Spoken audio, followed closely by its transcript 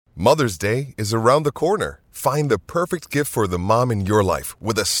Mother's Day is around the corner. Find the perfect gift for the mom in your life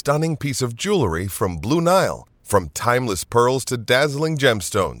with a stunning piece of jewelry from Blue Nile. From timeless pearls to dazzling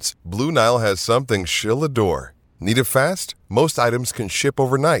gemstones, Blue Nile has something she'll adore. Need it fast? Most items can ship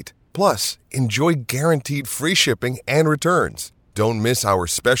overnight. Plus, enjoy guaranteed free shipping and returns. Don't miss our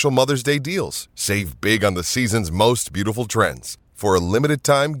special Mother's Day deals. Save big on the season's most beautiful trends. For a limited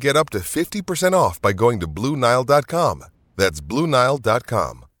time, get up to 50% off by going to BlueNile.com. That's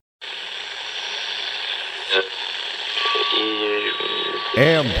BlueNile.com.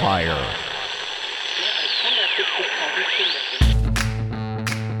 Empire.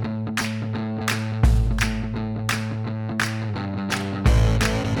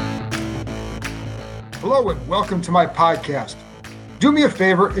 Hello and welcome to my podcast. Do me a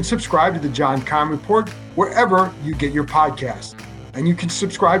favor and subscribe to the John Keim Report wherever you get your podcasts. And you can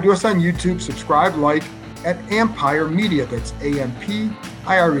subscribe to us on YouTube, subscribe, like, at Empire Media. That's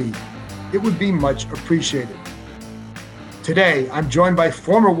A-M-P-I-R-E. It would be much appreciated. Today, I'm joined by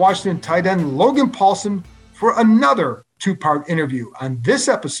former Washington tight end Logan Paulsen for another two-part interview. On this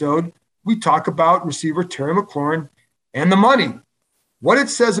episode, we talk about receiver Terry McLaurin and the money. What it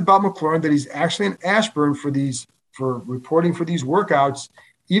says about McLaurin that he's actually an Ashburn for reporting for these workouts,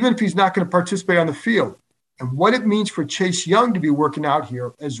 even if he's not going to participate on the field, and what it means for Chase Young to be working out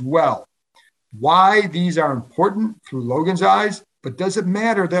here as well. Why these are important through Logan's eyes, but does it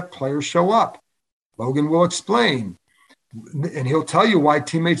matter that players show up? Logan will explain, and he'll tell you why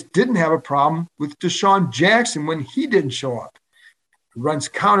teammates didn't have a problem with Deshaun Jackson when he didn't show up. It runs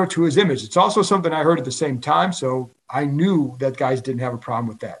counter to his image. It's also something I heard at the same time, so I knew that guys didn't have a problem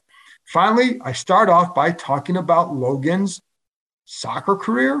with that. Finally, I start off by talking about Logan's soccer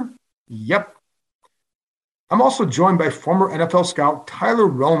career. Yep. I'm also joined by former NFL scout Tyler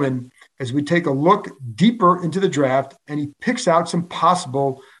Roman as we take a look deeper into the draft and he picks out some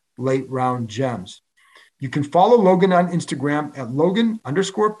possible late round gems. You can follow Logan on Instagram at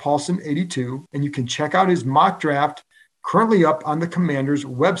Logan_Paulsen82, and you can check out his mock draft currently up on the Commanders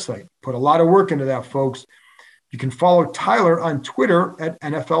website. Put a lot of work into that, folks. You can follow Tyler on Twitter at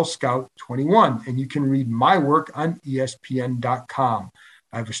NFL Scout 21, and you can read my work on ESPN.com.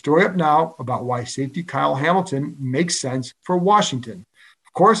 I have a story up now about why safety Kyle Hamilton makes sense for Washington.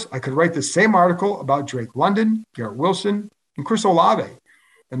 Of course, I could write the same article about Drake London, Garrett Wilson, and Chris Olave.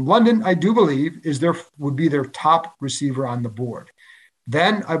 And London, I do believe, would be their top receiver on the board.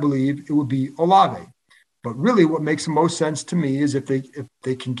 Then I believe it would be Olave. But really what makes the most sense to me is if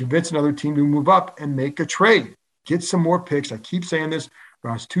they can convince another team to move up and make a trade, get some more picks. I keep saying this,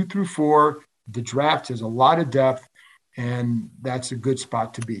 rounds 2 through 4, the draft has a lot of depth, and that's a good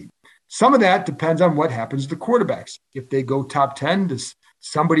spot to be. Some of that depends on what happens to the quarterbacks. If they go top 10, does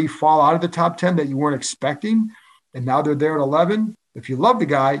somebody fall out of the top 10 that you weren't expecting, and now they're there at 11? If you love the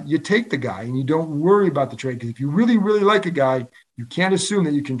guy, you take the guy, and you don't worry about the trade. Because if you really, really like a guy, you can't assume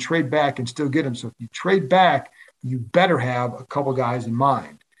that you can trade back and still get him. So if you trade back, you better have a couple guys in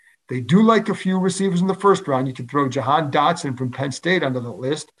mind. They do like a few receivers in the first round. You can throw Jahan Dotson from Penn State under the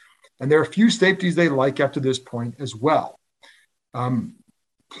list. And there are a few safeties they like after this point as well.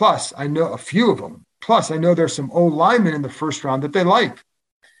 Plus, I know a few of them. Plus, I know there's some O-linemen in the first round that they like.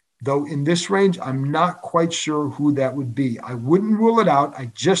 Though in this range, I'm not quite sure who that would be. I wouldn't rule it out. I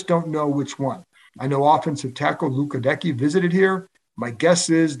just don't know which one. I know offensive tackle Luke Hideki visited here. My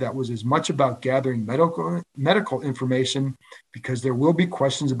guess is that was as much about gathering medical information because there will be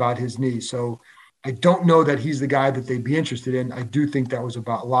questions about his knee. So I don't know that he's the guy that they'd be interested in. I do think that was a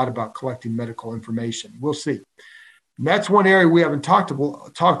lot about collecting medical information. We'll see. And that's one area we haven't talked a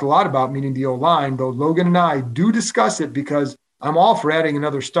lot about, meaning the O-line, though Logan and I do discuss it because I'm all for adding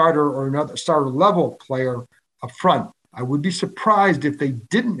another starter or another starter level player up front. I would be surprised if they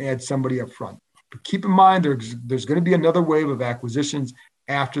didn't add somebody up front. But keep in mind, there's going to be another wave of acquisitions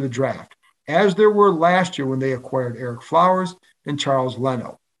after the draft, as there were last year when they acquired Eric Flowers and Charles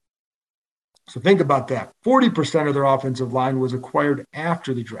Leno. So think about that. 40% of their offensive line was acquired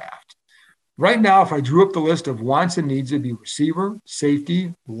after the draft. Right now, if I drew up the list of wants and needs, it'd be receiver,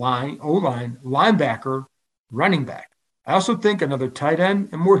 safety, line, O-line, linebacker, running back. I also think another tight end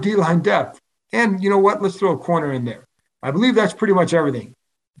and more D-line depth. And you know what? Let's throw a corner in there. I believe that's pretty much everything.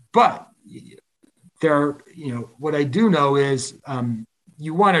 But what I do know is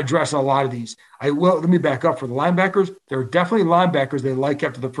you want to address a lot of these. Let me back up for the linebackers. There are definitely linebackers they like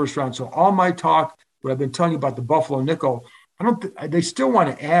after the first round. So all my talk, what I've been telling you about the Buffalo nickel, they still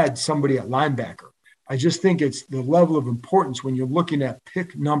want to add somebody at linebacker. I just think it's the level of importance when you're looking at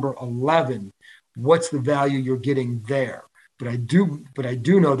pick number 11. What's the value you're getting there? But I do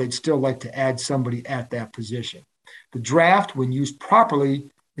know they'd still like to add somebody at that position. The draft, when used properly,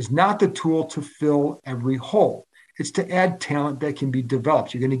 is not the tool to fill every hole. It's to add talent that can be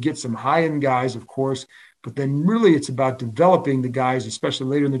developed. You're going to get some high-end guys, of course, but then really it's about developing the guys, especially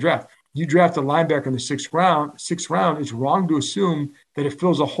later in the draft. You draft a linebacker in the sixth round, it's wrong to assume that it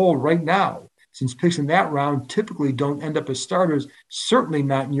fills a hole right now, since picks in that round typically don't end up as starters, certainly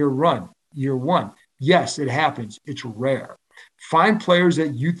not in year one. Yes, it happens. It's rare. Find players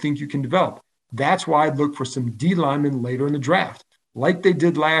that you think you can develop. That's why I'd look for some D linemen later in the draft, like they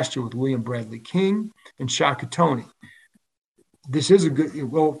did last year with William Bradley King and Shaka Toney. This is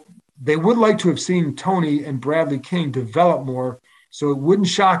they would like to have seen Toney and Bradley King develop more, so it wouldn't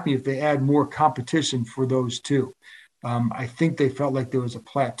shock me if they add more competition for those two. I think they felt like there was a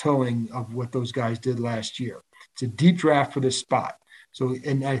plateauing of what those guys did last year. It's a deep draft for this spot. So,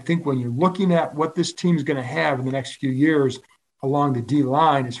 and I think when you're looking at what this team's going to have in the next few years along the D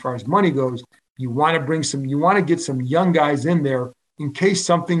line, as far as money goes, you want to get some young guys in there in case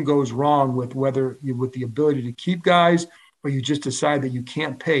something goes wrong with with the ability to keep guys, or you just decide that you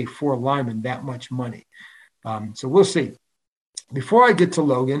can't pay 4 linemen that much money. So we'll see. Before I get to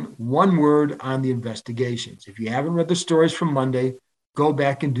Logan, one word on the investigations. If you haven't read the stories from Monday, go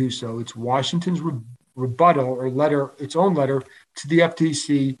back and do so. It's Washington's rebuttal or letter, its own letter to the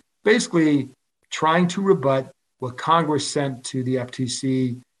FTC, basically trying to rebut what Congress sent to the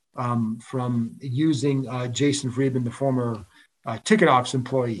FTC from using Jason Friedman, the former ticket office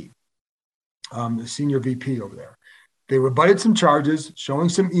employee, the senior VP over there. They rebutted some charges, showing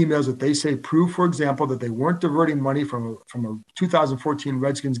some emails that they say prove, for example, that they weren't diverting money from a 2014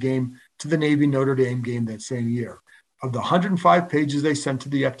 Redskins game to the Navy Notre Dame game that same year. Of the 105 pages they sent to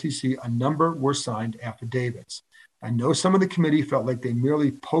the FTC, a number were signed affidavits. I know some of the committee felt like they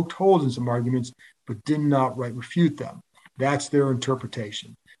merely poked holes in some arguments, but did not outright refute them. That's their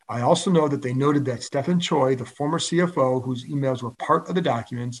interpretation. I also know that they noted that Stephen Choi, the former CFO, whose emails were part of the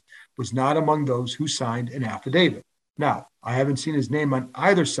documents, was not among those who signed an affidavit. Now, I haven't seen his name on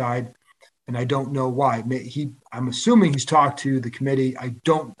either side, and I don't know why. I'm assuming he's talked to the committee. I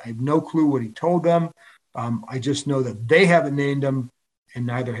have no clue what he told them. I just know that they haven't named him, and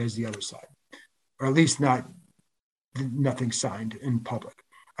neither has the other side, or at least nothing signed in public.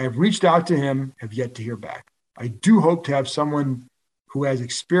 I have reached out to him, have yet to hear back. I do hope to have someone who has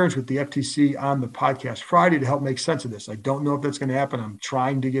experience with the FTC on the podcast Friday to help make sense of this. I don't know if that's going to happen. I'm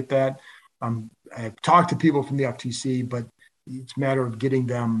trying to get that. I've talked to people from the FTC, but it's a matter of getting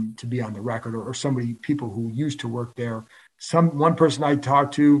them to be on the record or people who used to work there. One person I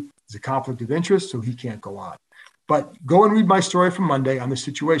talked to is a conflict of interest, so he can't go on. But go and read my story from Monday on the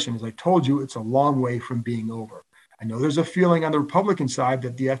situation. As I told you, it's a long way from being over. I know there's a feeling on the Republican side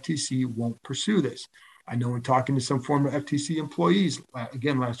that the FTC won't pursue this. I know in talking to some former FTC employees,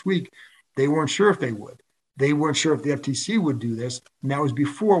 again last week, they weren't sure if they would. They weren't sure if the FTC would do this, and that was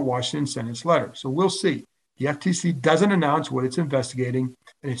before Washington sent its letter. So we'll see. The FTC doesn't announce what it's investigating,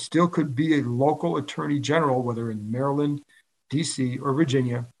 and it still could be a local attorney general, whether in Maryland, D.C., or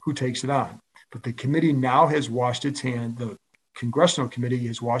Virginia, who takes it on. But the committee now has washed its hands. The congressional committee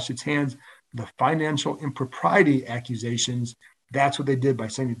has washed its hands of the financial impropriety accusations. That's what they did by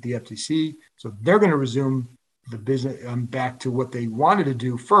sending it to the FTC. So they're going to resume the business back to what they wanted to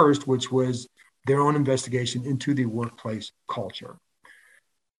do first, which was their own investigation into the workplace culture.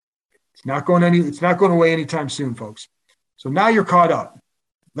 It's not going away anytime soon, folks. So now you're caught up.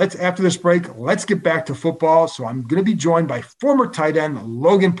 After this break, let's get back to football. So I'm going to be joined by former tight end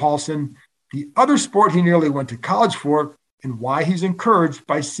Logan Paulsen, the other sport he nearly went to college for, and why he's encouraged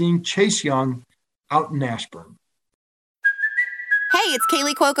by seeing Chase Young out in Ashburn. Hey, it's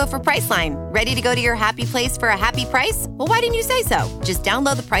Kaylee Cuoco for Priceline. Ready to go to your happy place for a happy price? Well, why didn't you say so? Just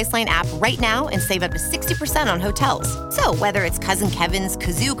download the Priceline app right now and save up to 60% on hotels. So whether it's Cousin Kevin's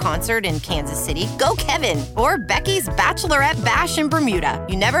Kazoo Concert in Kansas City, go Kevin, or Becky's Bachelorette Bash in Bermuda,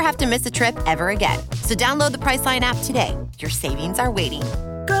 you never have to miss a trip ever again. So download the Priceline app today. Your savings are waiting.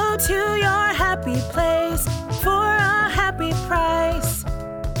 Go to your happy place for a happy price.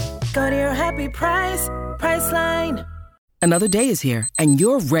 Go to your happy price, Priceline. Another day is here, and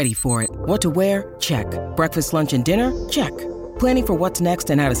you're ready for it. What to wear? Check. Breakfast, lunch, and dinner? Check. Planning for what's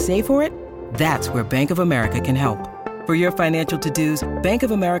next and how to save for it? That's where Bank of America can help. For your financial to-dos, Bank of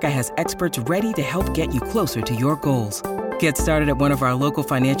America has experts ready to help get you closer to your goals. Get started at one of our local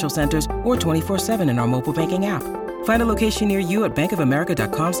financial centers or 24/7 in our mobile banking app. Find a location near you at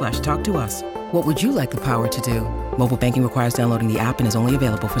bankofamerica.com/talktous. What would you like the power to do? Mobile banking requires downloading the app and is only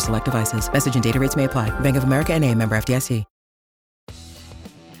available for select devices. Message and data rates may apply. Bank of America NA, member FDIC.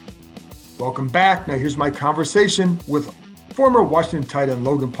 Welcome back. Now here's my conversation with former Washington tight end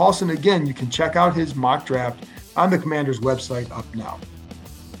Logan Paulsen. Again, you can check out his mock draft on the Commander's website up now.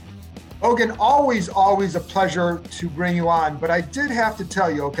 Hogan, always a pleasure to bring you on. But I did have to tell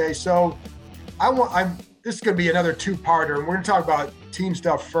you, okay, so this is going to be another two-parter, and we're going to talk about team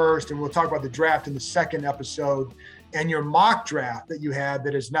stuff first, and we'll talk about the draft in the second episode, and your mock draft that you had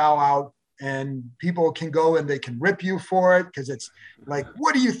that is now out, and people can go and they can rip you for it because it's like,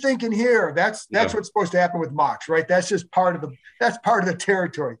 what are you thinking here? That's what's supposed to happen with mocks, right? That's just part of the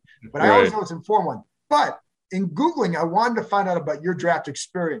territory. But I always know it's informed one. But in Googling, I wanted to find out about your draft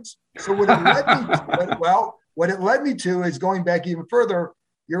experience. So what it led me to is going back even further,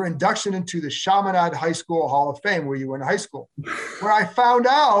 your induction into the Chaminade High School Hall of Fame, where you were in high school, where I found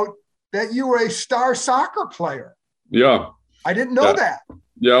out that you were a star soccer player. Yeah. I didn't know that.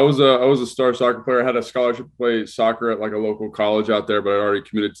 Yeah, I was a star soccer player. I had a scholarship to play soccer at like a local college out there, but I already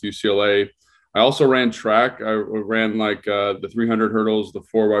committed to UCLA. I also ran track. I ran like the 300 hurdles, the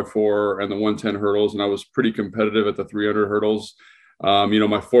 4x4, and the 110 hurdles, and I was pretty competitive at the 300 hurdles. My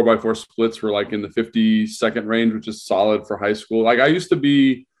 4x4 splits were like in the 50-second range, which is solid for high school. Like I used to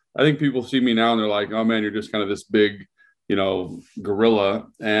be, I think people see me now and they're like, oh man, you're just kind of this big, gorilla.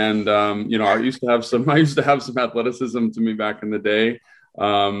 And, I used to have some athleticism to me back in the day.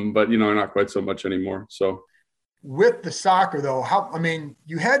 But not quite so much anymore. So with the soccer though,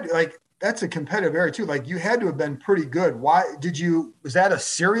 you had that's a competitive area too. Like you had to have been pretty good. Why was that a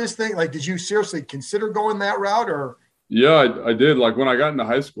serious thing? Like, did you seriously consider going that route or? Yeah, I did. Like when I got into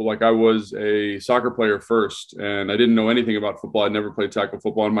high school, like I was a soccer player first and I didn't know anything about football. I'd never played tackle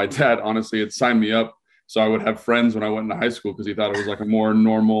football. And my dad, honestly, had signed me up so I would have friends when I went into high school because he thought it was like a more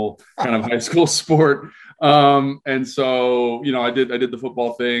normal kind of high school sport. And so, I did the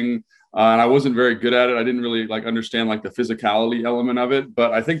football thing and I wasn't very good at it. I didn't really understand the physicality element of it,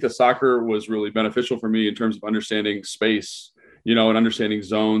 but I think the soccer was really beneficial for me in terms of understanding space, and understanding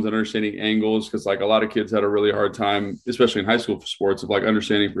zones and understanding angles. Cause a lot of kids had a really hard time, especially in high school sports, of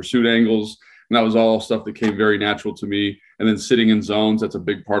understanding pursuit angles. And that was all stuff that came very natural to me. And then sitting in zones, that's a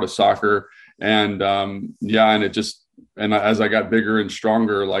big part of soccer. And and as I got bigger and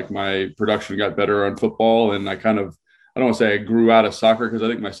stronger, my production got better on football. And I don't want to say I grew out of soccer because I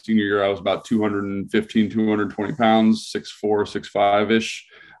think my senior year I was about 215, 220 pounds, 6'4", 6'5"-ish.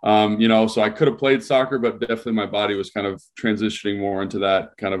 So I could have played soccer, but definitely my body was kind of transitioning more into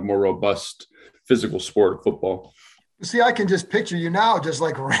that kind of more robust physical sport of football. See, I can just picture you now just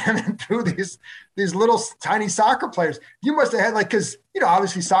running through these little tiny soccer players. You must have had because,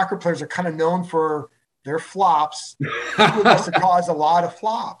 obviously soccer players are kind of known for their flops. You must have caused a lot of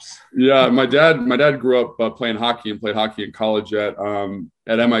flops. Yeah, my dad grew up playing hockey and played hockey in college at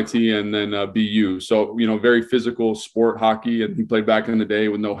MIT and then BU. So, very physical sport hockey. And he played back in the day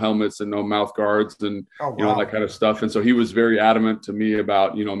with no helmets and no mouth guards and, that kind of stuff. And so he was very adamant to me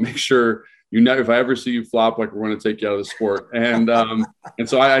about, make sure if I ever see you flop, we're going to take you out of the sport. And and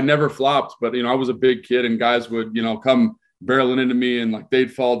so I never flopped, but, I was a big kid and guys would, come barreling into me and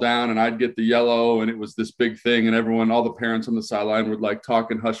they'd fall down and I'd get the yellow and it was this big thing. And all the parents on the sideline would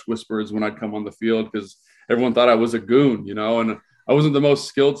talk in hushed whispers when I'd come on the field because everyone thought I was a goon, and I wasn't the most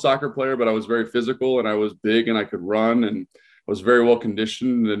skilled soccer player, but I was very physical and I was big and I could run and I was very well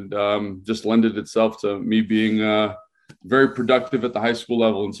conditioned and just lended itself to me being very productive at the high school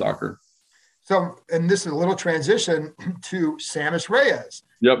level in soccer. So, and this is a little transition to Sammis Reyes.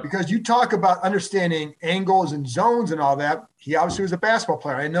 Yep. Because you talk about understanding angles and zones and all that. He obviously was a basketball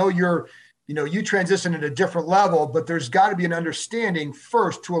player. I know you transition at a different level, but there's got to be an understanding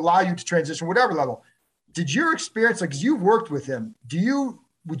first to allow you to transition whatever level. Did your experience, because you've worked with him,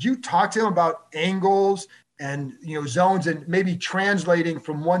 would you talk to him about angles and, zones and maybe translating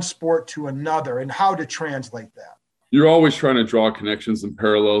from one sport to another and how to translate that? You're always trying to draw connections and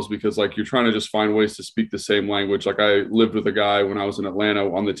parallels because you're trying to just find ways to speak the same language. I lived with a guy when I was in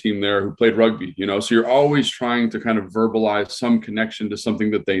Atlanta on the team there who played rugby, so you're always trying to kind of verbalize some connection to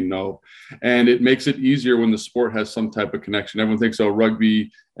something that they know. And it makes it easier when the sport has some type of connection. Everyone thinks,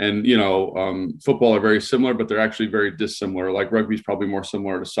 rugby and, football are very similar, but they're actually very dissimilar. Rugby is probably more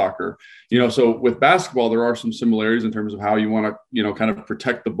similar to soccer, so with basketball, there are some similarities in terms of how you want to, kind of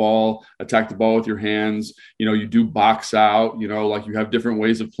protect the ball, attack the ball with your hands. You do box out, you have different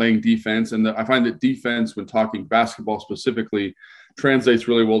ways of playing defense. And I find that defense, when talking basketball specifically, translates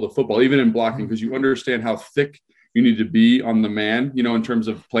really well to football, even in blocking, because you understand how thick you need to be on the man, in terms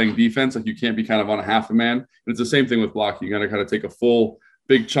of playing defense. You can't be kind of on a half a man. And it's the same thing with blocking. You got to kind of take a full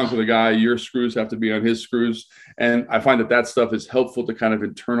big chunk of the guy. Your screws have to be on his screws. And I find that stuff is helpful to kind of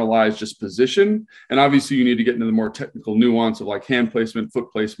internalize just position. And obviously you need to get into the more technical nuance of hand placement,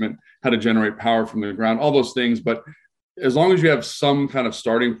 foot placement, how to generate power from the ground, all those things. But as long as you have some kind of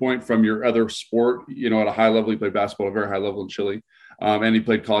starting point from your other sport, at a high level, you play basketball at a very high level in Chile. and he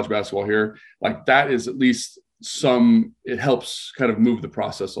played college basketball here. Like that is at least it helps kind of move the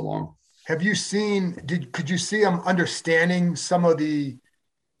process along. Have you seen, could you see him understanding some of the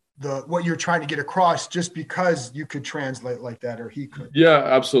what you're trying to get across just because you could translate like that, or he could? Yeah,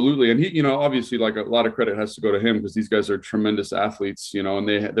 absolutely. And he, obviously like a lot of credit has to go to him because these guys are tremendous athletes, and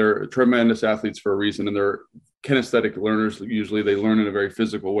they're tremendous athletes for a reason. And they're kinesthetic learners. Usually they learn in a very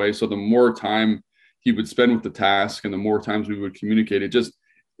physical way. So the more time he would spend with the task and the more times we would communicate, it just,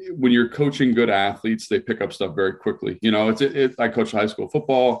 when you're coaching good athletes, they pick up stuff very quickly. I coach high school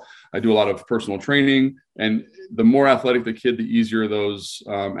football. I do a lot of personal training, and the more athletic the kid, the easier those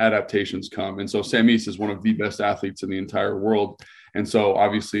adaptations come. And so Sam East is one of the best athletes in the entire world. And so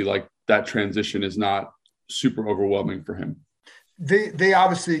obviously like that transition is not super overwhelming for him. They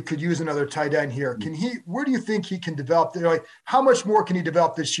obviously could use another tight end here. Where do you think he can develop? Like, how much more can he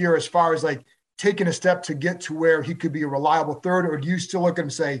develop this year as far as like taking a step to get to where he could be a reliable third? Or do you still look at him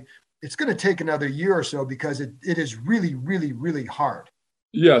and say, it's going to take another year or so because it is really, really, really hard?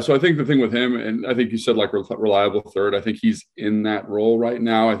 Yeah. So I think the thing with him, and I think you said like reliable third, I think he's in that role right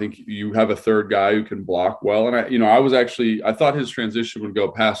now. I think you have a third guy who can block well. And I thought his transition would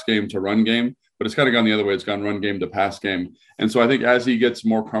go pass game to run game, but it's kind of gone the other way. It's gone run game to pass game. And so I think as he gets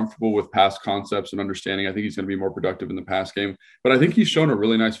more comfortable with pass concepts and understanding, I think he's going to be more productive in the pass game. But I think he's shown a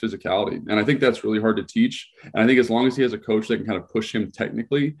really nice physicality. And I think that's really hard to teach. And I think as long as he has a coach that can kind of push him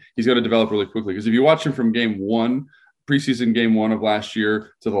technically, he's going to develop really quickly. Because if you watch him from preseason game one of last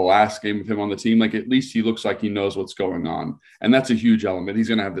year to the last game of him on the team, like at least he looks like he knows what's going on. And that's a huge element. He's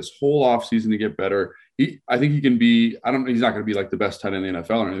going to have this whole offseason to get better. I think he can be, he's not going to be like the best tight end in the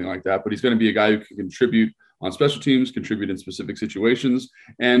NFL or anything like that, but he's going to be a guy who can contribute on special teams, contribute in specific situations,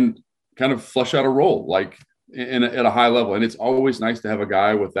 and kind of flush out a role like at a high level. And it's always nice to have a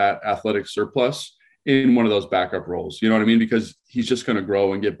guy with that athletic surplus in one of those backup roles. You know what I mean? Because he's just going to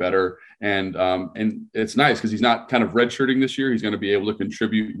grow and get better. And it's nice because he's not kind of redshirting this year. He's going to be able to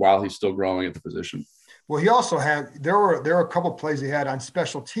contribute while he's still growing at the position. Well, he also had, there were a couple of plays he had on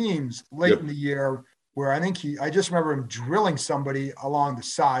special teams late in the year where I just remember him drilling somebody along the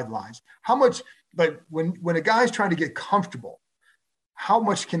sidelines. How much, like when a guy's trying to get comfortable, how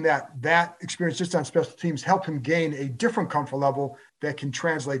much can that experience just on special teams help him gain a different comfort level that can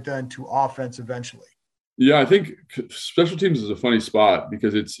translate then to offense eventually? Yeah, I think special teams is a funny spot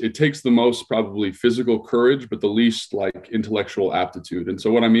because it takes the most probably physical courage, but the least like intellectual aptitude. And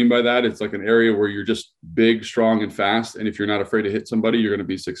so what I mean by that, it's like an area where you're just big, strong, and fast. And if you're not afraid to hit somebody, you're going to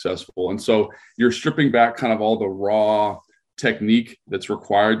be successful. And so you're stripping back kind of all the raw technique that's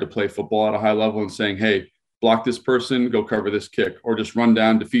required to play football at a high level and saying, hey, block this person, go cover this kick, or just run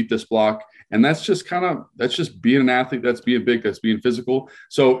down, defeat this block. And that's just being an athlete. That's being big. That's being physical.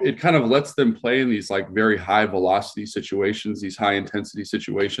 So it kind of lets them play in these like very high velocity situations, these high intensity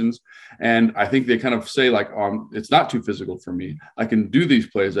situations. And I think they kind of say like, it's not too physical for me. I can do these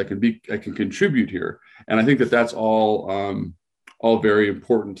plays. I can contribute here. And I think that's all very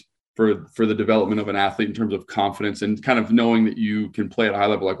important for the development of an athlete in terms of confidence and kind of knowing that you can play at a high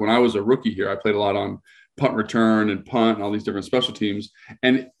level. Like when I was a rookie here, I played a lot on punt return and punt and all these different special teams.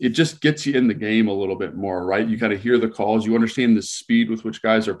 And it just gets you in the game a little bit more, right? You kind of hear the calls, you understand the speed with which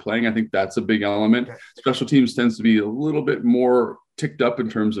guys are playing. I think that's a big element. Special teams tends to be a little bit more ticked up in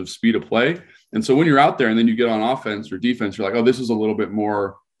terms of speed of play. And so when you're out there and then you get on offense or defense, you're like, oh, this is a little bit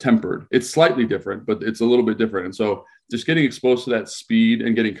more tempered. It's slightly different, but it's a little bit different. And so just getting exposed to that speed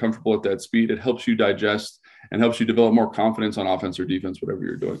and getting comfortable at that speed, it helps you digest and helps you develop more confidence on offense or defense, whatever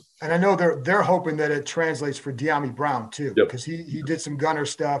you're doing. And I know they're hoping that it translates for Dyami Brown too, because he did some gunner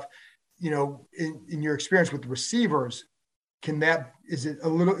stuff. In your experience with the receivers,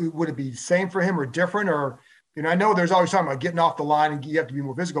 would it be the same for him or different? Or, I know there's always talking about getting off the line and you have to be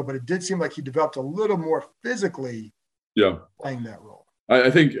more physical, but it did seem like he developed a little more physically playing that role. I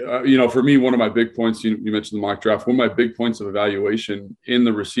think, for me, one of my big points, you mentioned the mock draft, one of my big points of evaluation in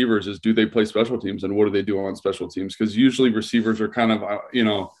the receivers is, do they play special teams and what do they do on special teams? Because usually receivers are kind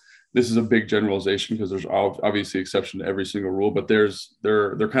of, this is a big generalization because there's obviously exception to every single rule, but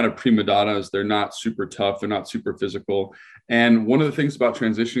they're kind of prima donnas. They're not super tough. They're not super physical. And one of the things about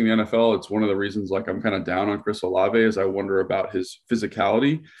transitioning the NFL, it's one of the reasons like I'm kind of down on Chris Olave as I wonder about his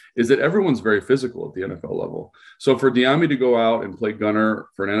physicality, is that everyone's very physical at the NFL level. So for Dyami to go out and play gunner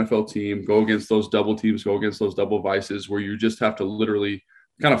for an NFL team, go against those double teams, go against those double vices where you just have to literally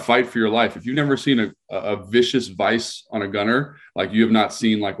kind of fight for your life. If you've never seen a vicious vice on a gunner, like you have not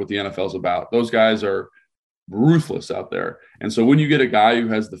seen like what the NFL is about. Those guys are ruthless out there. And so when you get a guy who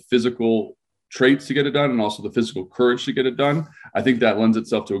has the physical traits to get it done and also the physical courage to get it done, I think that lends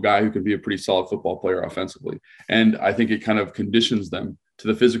itself to a guy who can be a pretty solid football player offensively. And I think it kind of conditions them to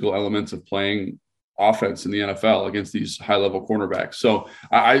the physical elements of playing offense in the NFL against these high-level cornerbacks. So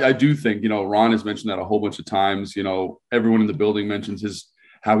I do think, Ron has mentioned that a whole bunch of times. Everyone in the building mentions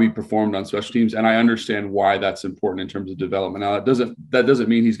how he performed on special teams, and I understand why that's important in terms of development. Now, that doesn't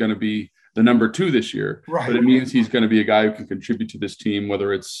mean he's going to be the number 2 this year, right, but it means he's going to be a guy who can contribute to this team,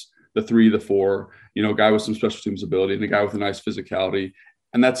 whether it's the 3, the 4, guy with some special teams ability and a guy with a nice physicality.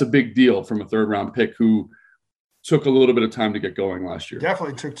 And that's a big deal from a 3rd-round pick who took a little bit of time to get going last year.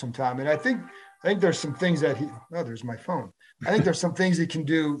 Definitely took some time. And I think there's some things that there's my phone. I think there's some things he can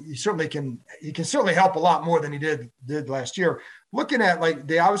do. He can certainly help a lot more than he did last year. Looking at, like,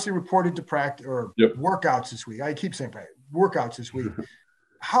 they obviously reported to practice or workouts this week. I keep saying workouts this week.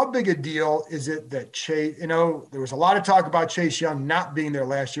 How big a deal is it that Chase, there was a lot of talk about Chase Young not being there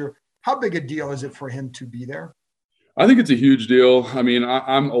last year. How big a deal is it for him to be there? I think it's a huge deal. I mean,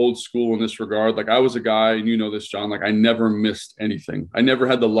 I'm old school in this regard. Like, I was a guy, and you know this, John, like I never missed anything. I never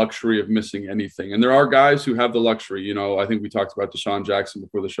had the luxury of missing anything. And there are guys who have the luxury. I think we talked about Deshaun Jackson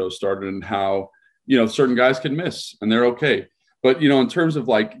before the show started and how, certain guys can miss and they're okay. But, in terms of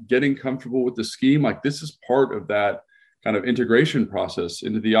like getting comfortable with the scheme, like this is part of that kind of integration process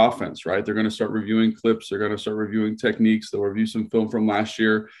into the offense, right? They're going to start reviewing clips. They're going to start reviewing techniques. They'll review some film from last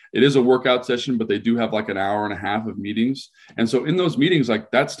year. It is a workout session, but they do have like an hour and a half of meetings. And so in those meetings,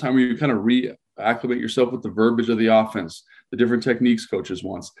 like that's time where you kind of reacclimate yourself with the verbiage of the offense, the different techniques coaches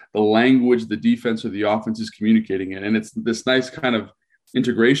wants, the language, the defense or the offense is communicating it. And it's this nice kind of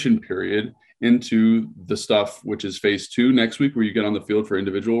integration period into the stuff, which is phase 2 next week, where you get on the field for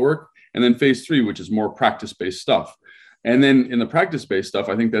individual work. And then phase 3, which is more practice-based stuff. And then in the practice-based stuff,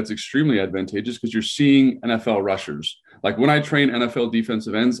 I think that's extremely advantageous because you're seeing NFL rushers. Like when I train NFL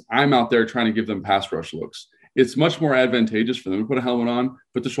defensive ends, I'm out there trying to give them pass rush looks. It's much more advantageous for them to put a helmet on,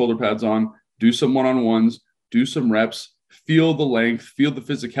 put the shoulder pads on, do some one-on-ones, do some reps, feel the length, feel the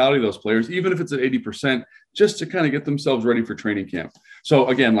physicality of those players, even if it's at 80%, just to kind of get themselves ready for training camp. So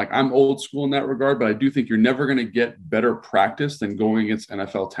again, like I'm old school in that regard, but I do think you're never going to get better practice than going against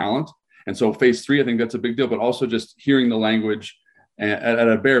NFL talent. And so phase 3, I think that's a big deal, but also just hearing the language at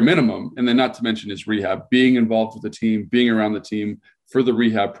a bare minimum. And then not to mention his rehab, being involved with the team, being around the team for the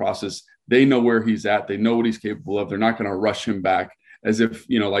rehab process. They know where he's at. They know what he's capable of. They're not going to rush him back as if,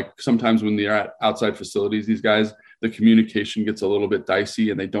 like sometimes when they're at outside facilities, these guys, the communication gets a little bit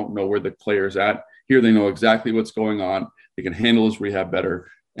dicey and they don't know where the player's at. Here, they know exactly what's going on. They can handle his rehab better.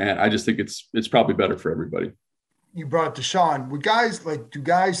 And I just think it's probably better for everybody. You brought up Deshaun. Do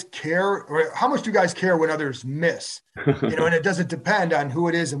guys care, or how much do guys care when others miss? And it doesn't depend on who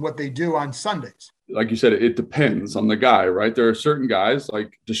it is and what they do on Sundays. Like you said, it depends on the guy, right? There are certain guys,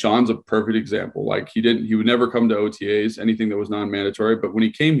 like Deshaun's a perfect example. Like he would never come to OTAs, anything that was non-mandatory. But when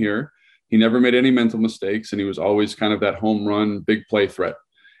he came here, he never made any mental mistakes, and he was always kind of that home run, big play threat.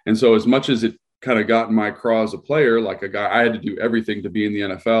 And so as much as it kind of got in my craw as a player, like a guy, I had to do everything to be in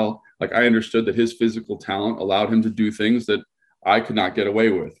the NFL. Like I understood that his physical talent allowed him to do things that I could not get away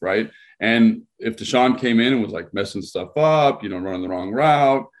with, right? And if Deshaun came in and was like messing stuff up, running the wrong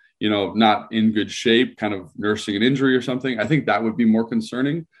route, not in good shape, kind of nursing an injury or something, I think that would be more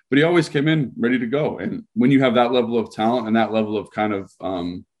concerning. But he always came in ready to go. And when you have that level of talent and that level of kind of,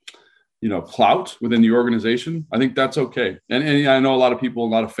 clout within the organization, I think that's okay. And I know a lot of people, a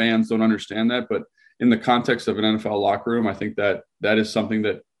lot of fans don't understand that, but in the context of an NFL locker room, I think that is something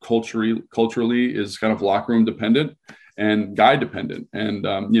that culturally is kind of locker room dependent and guy dependent. And,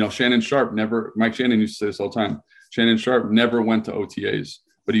 Shannon Sharpe Mike Shannon used to say this all the time. Shannon Sharpe never went to OTAs,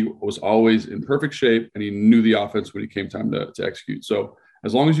 but he was always in perfect shape and he knew the offense when it came time to execute. So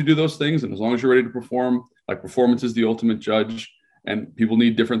as long as you do those things and as long as you're ready to perform, like performance is the ultimate judge. And people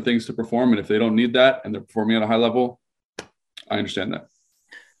need different things to perform. And if they don't need that and they're performing at a high level, I understand that.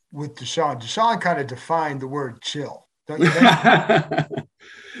 With Deshaun kind of defined the word chill, don't you think?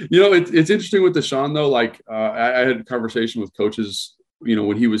 It's interesting with Deshaun, though. Like I had a conversation with coaches,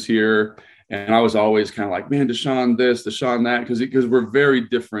 when he was here. And I was always kind of like, man, Deshaun this, Deshaun that, because we're very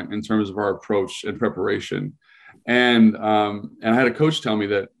different in terms of our approach and preparation. And I had a coach tell me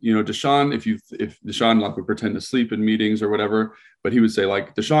that, Deshaun, if Deshaun like would pretend to sleep in meetings or whatever, but he would say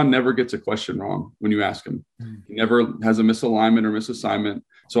like, Deshaun never gets a question wrong when you ask him. He never has a misalignment or misassignment.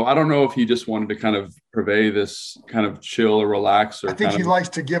 So I don't know if he just wanted to kind of purvey this kind of chill or relax. Or I think he likes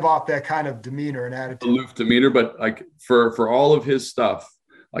to give off that kind of demeanor and attitude. Aloof demeanor, but like for all of his stuff,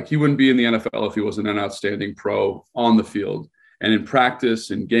 like he wouldn't be in the NFL if he wasn't an outstanding pro on the field and in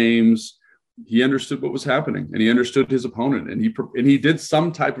practice and games. he understood what was happening, and he understood his opponent, and he did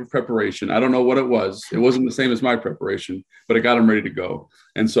some type of preparation. I don't know what it was. It wasn't the same as my preparation, but it got him ready to go.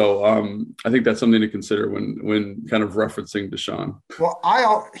 And so I think that's something to consider when kind of referencing Deshaun.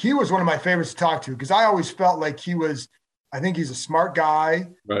 Well, he was one of my favorites to talk to, because I always felt like I think he's a smart guy.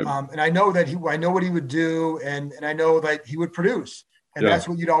 Right. And I know that I know what he would do, and I know that he would produce. And that's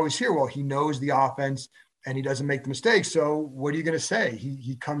what you'd always hear. Well, he knows the offense and he doesn't make the mistakes. So what are you going to say?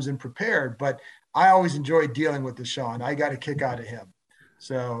 He comes in prepared. But I always enjoyed dealing with Deshaun. I got a kick out of him.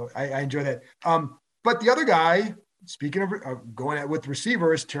 So I enjoy that. But the other guy, speaking of going with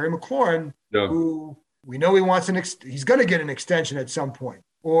receivers, Terry McLaurin, who we know he wants he's going to get an extension at some point,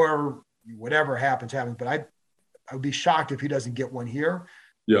 or whatever happens. But I would be shocked if he doesn't get one here.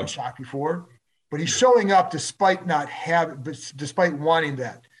 Yeah. Been shocked before. But he's showing up despite despite wanting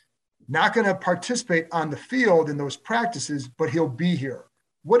that. Not going to participate on the field in those practices, but he'll be here.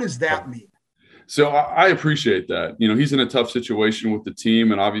 What does that mean? So I appreciate that. He's in a tough situation with the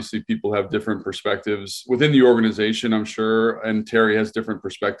team, and obviously people have different perspectives within the organization, I'm sure. And Terry has different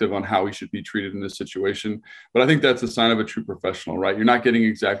perspective on how he should be treated in this situation. But I think that's a sign of a true professional, right? You're not getting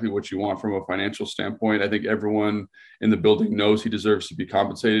exactly what you want from a financial standpoint. I think everyone in the building knows he deserves to be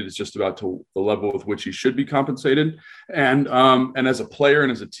compensated. It's just about the level with which he should be compensated. And as a player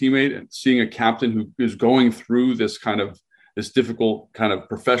and as a teammate, and seeing a captain who is going through this difficult kind of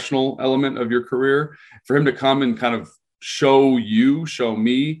professional element of your career, for him to come and kind of show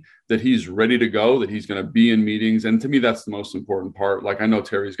me that he's ready to go, that he's going to be in meetings. And to me, that's the most important part. Like, I know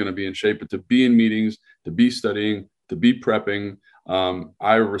Terry's going to be in shape, but to be in meetings, to be studying, to be prepping,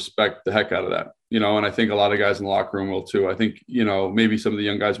 I respect the heck out of that, and I think a lot of guys in the locker room will too. I think, maybe some of the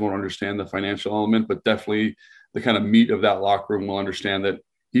young guys won't understand the financial element, but definitely the kind of meat of that locker room will understand that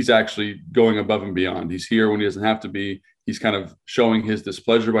he's actually going above and beyond. He's here when he doesn't have to be. He's kind of showing his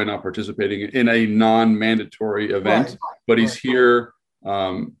displeasure by not participating in a non-mandatory event, but he's here.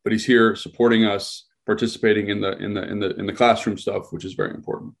 But he's here supporting us, participating in the classroom stuff, which is very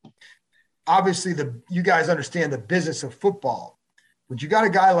important. Obviously, you guys understand the business of football, but you got a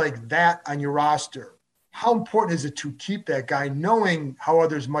guy like that on your roster. How important is it to keep that guy, knowing how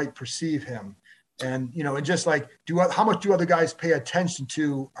others might perceive him? And and just like, how much do other guys pay attention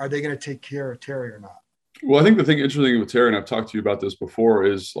to? Are they going to take care of Terry or not? Well, I think the thing interesting with Terry, and I've talked to you about this before,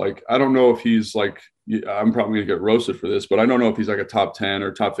 is like, I don't know if he's like, I'm probably going to get roasted for this, but I don't know if he's like a top 10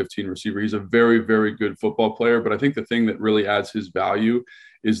 or top 15 receiver. He's a very, very good football player. But I think the thing that really adds his value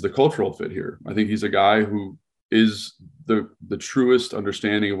is the cultural fit here. I think he's a guy who is the truest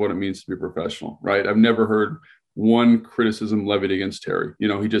understanding of what it means to be a professional, right? I've never heard one criticism levied against Terry.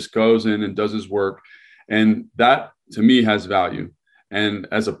 He just goes in and does his work. And that, to me, has value. And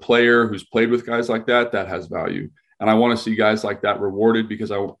as a player who's played with guys like that, that has value. And I want to see guys like that rewarded,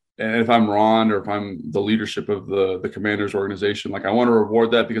 because and if I'm Ron, or if I'm the leadership of the Commanders organization, like, I want to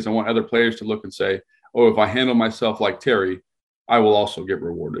reward that, because I want other players to look and say, oh, if I handle myself like Terry, I will also get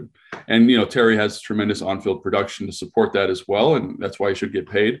rewarded. And, Terry has tremendous on-field production to support that as well. And that's why he should get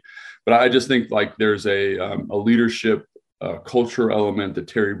paid. But I just think like there's a leadership culture element that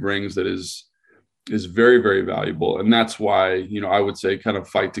Terry brings that is very, very valuable. And that's why, I would say kind of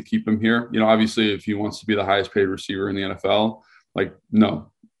fight to keep him here. Obviously, if he wants to be the highest paid receiver in the NFL, like,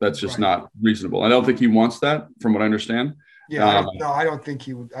 no, that's just not reasonable. I don't think he wants that, from what I understand. Yeah, I don't think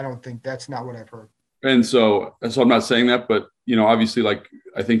he would. I don't think that's not what I've heard. And so I'm not saying that, but, obviously, like,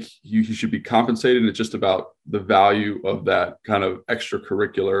 I think he should be compensated. And it's just about the value of that kind of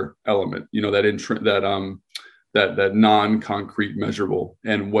extracurricular element, that non-concrete measurable,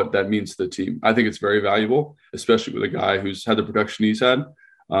 and what that means to the team. I think it's very valuable, especially with a guy who's had the production he's had.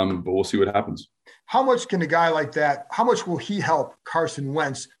 But we'll see what happens. How much can a guy like that, how much will he help Carson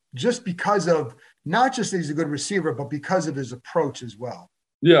Wentz, just because of not just that he's a good receiver, but because of his approach as well?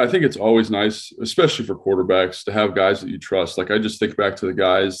 Yeah, I think it's always nice, especially for quarterbacks, to have guys that you trust. Like, I just think back to the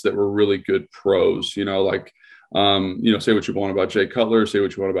guys that were really good pros, say what you want about Jay Cutler, say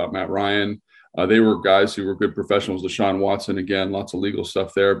what you want about Matt Ryan. They were guys who were good professionals. Deshaun Watson, again, lots of legal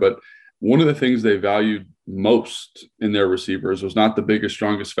stuff there. But one of the things they valued most in their receivers was not the biggest,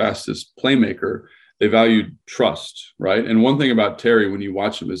 strongest, fastest playmaker. They valued trust, right? And one thing about Terry, when you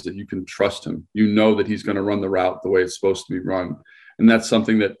watch him, is that you can trust him. You know that he's going to run the route the way it's supposed to be run. And that's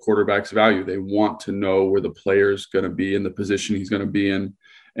something that quarterbacks value. They want to know where the player's going to be in the position he's going to be in.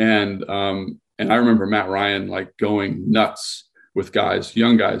 And I remember Matt Ryan, like, going nuts with guys,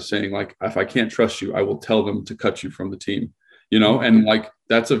 young guys, saying, like, if I can't trust you, I will tell them to cut you from the team, and like,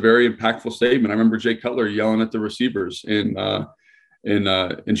 that's a very impactful statement. I remember Jay Cutler yelling at the receivers in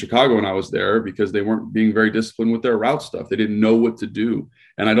in Chicago when I was there, because they weren't being very disciplined with their route stuff. They didn't know what to do.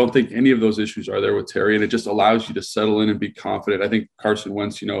 And I don't think any of those issues are there with Terry. And it just allows you to settle in and be confident. I think Carson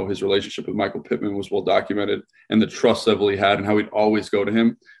Wentz, his relationship with Michael Pittman was well documented, and the trust level he had and how he'd always go to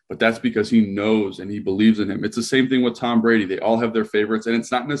him. But that's because he knows and he believes in him. It's the same thing with Tom Brady. They all have their favorites, and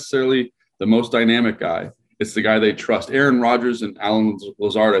it's not necessarily the most dynamic guy. It's the guy they trust. Aaron Rodgers and Allen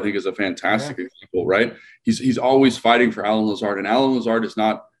Lazard, I think, is a fantastic example, right? He's always fighting for Allen Lazard, and Allen Lazard is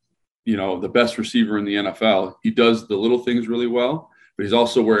not, the best receiver in the NFL. He does the little things really well, but he's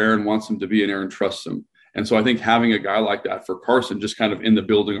also where Aaron wants him to be, and Aaron trusts him. And so I think having a guy like that for Carson, just kind of in the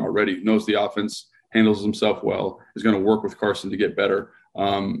building already, knows the offense, handles himself well, is going to work with Carson to get better.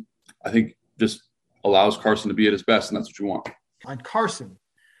 I think just allows Carson to be at his best, and that's what you want. On Carson,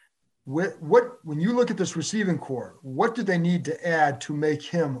 when you look at this receiving core, what do they need to add to make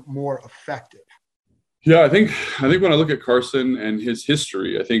him more effective? Yeah, I think when I look at Carson and his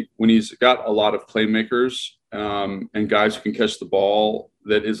history, I think when he's got a lot of playmakers and guys who can catch the ball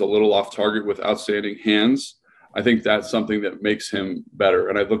that is a little off target with outstanding hands, I think that's something that makes him better.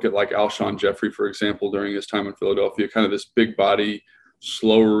 And I look at like Alshon Jeffrey, for example, during his time in Philadelphia, kind of this big body,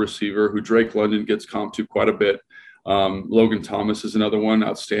 slower receiver who Drake London gets comped to quite a bit. Logan Thomas is another one,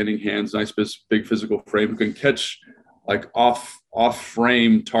 outstanding hands, nice big physical frame, who can catch like off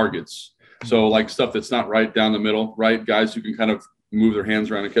frame targets. So like stuff that's not right down the middle, right? Guys who can kind of move their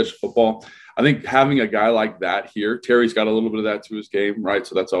hands around and catch the football. I think having a guy like that here, Terry's got a little bit of that to his game, right?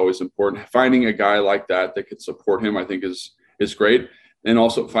 So that's always important. Finding a guy like that could support him, I think is great. And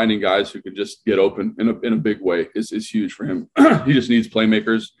also finding guys who can just get open in a big way is huge for him. He just needs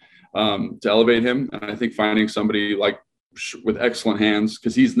playmakers to elevate him. And I think finding somebody like with excellent hands,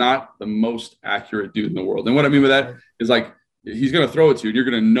 because he's not the most accurate dude in the world. And what I mean by that is like, he's going to throw it to you and you're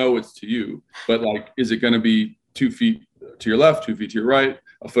going to know it's to you, but like, is it going to be 2 feet to your left, 2 feet to your right,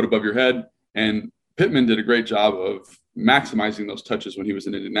 a foot above your head? And Pittman did a great job of maximizing those touches when he was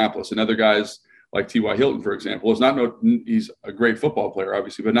in Indianapolis. And other guys like T.Y. Hilton, for example, he's a great football player,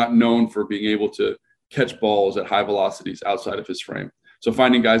 obviously, but not known for being able to catch balls at high velocities outside of his frame. So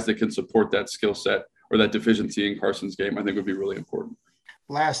finding guys that can support that skill set or that deficiency in Carson's game, I think would be really important.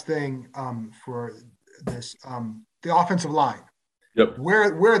 Last thing for this, the offensive line. Yep. Where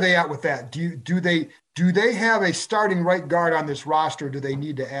are they at with that? Do they have a starting right guard on this roster? Or do they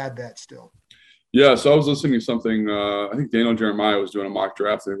need to add that still? Yeah, so I was listening to something, I think Daniel Jeremiah was doing a mock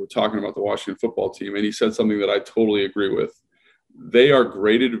draft, and they were talking about the Washington football team, and he said something that I totally agree with. They are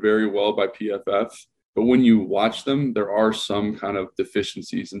graded very well by PFF, but when you watch them, there are some kind of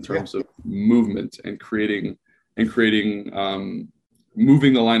deficiencies in terms of movement and creating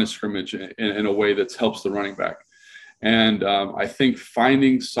moving the line of scrimmage in a way that helps the running back. And I think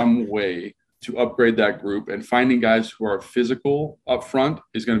finding some way to upgrade that group and finding guys who are physical up front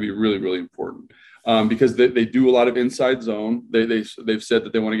is going to be really, really important because they do a lot of inside zone. They've said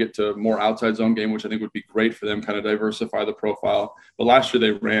that they want to get to more outside zone game, which I think would be great for them, kind of diversify the profile. But last year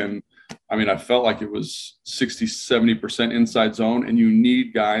they ran, I felt like it was 60, 70% inside zone, and you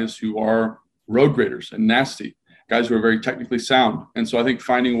need guys who are road graders and nasty, guys who are very technically sound. And so I think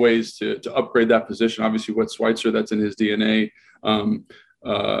finding ways to upgrade that position, obviously Wes Schweitzer, that's in his DNA.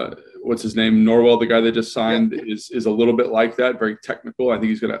 What's his name? Norwell, the guy they just signed, is a little bit like that, very technical. I think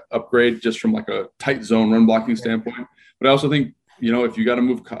he's going to upgrade just from like a tight zone run blocking standpoint. But I also think, if you got to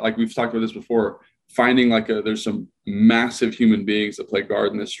move, like we've talked about this before, finding there's some massive human beings that play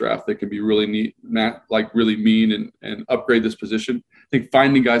guard in this draft that can be really neat, really mean and upgrade this position. I think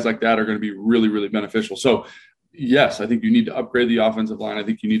finding guys like that are going to be really, really beneficial. So yes, I think you need to upgrade the offensive line. I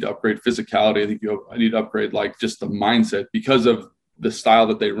think you need to upgrade physicality. I think you need to upgrade just the mindset because of the style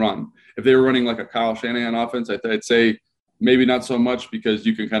that they run. If they were running like a Kyle Shanahan offense, I'd say maybe not so much because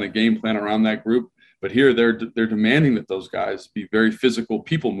you can kind of game plan around that group. But here they're demanding that those guys be very physical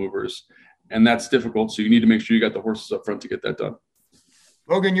people movers, and that's difficult. So you need to make sure you got the horses up front to get that done.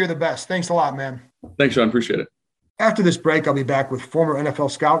 Logan, you're the best. Thanks a lot, man. Thanks, Sean. Appreciate it. After this break, I'll be back with former NFL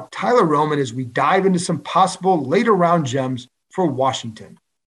scout Tyler Roman as we dive into some possible later round gems for Washington.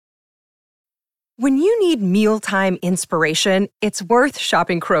 When you need mealtime inspiration, it's worth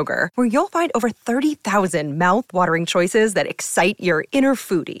shopping Kroger, where you'll find over 30,000 mouth-watering choices that excite your inner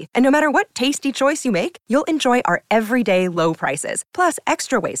foodie. And no matter what tasty choice you make, you'll enjoy our everyday low prices, plus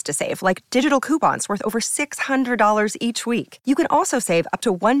extra ways to save, like digital coupons worth over $600 each week. You can also save up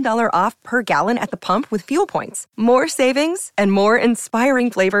to $1 off per gallon at the pump with fuel points. More savings and more inspiring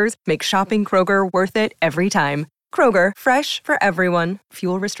flavors make shopping Kroger worth it every time. Kroger, fresh for everyone.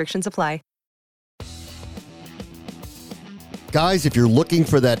 Fuel restrictions apply. Guys, if you're looking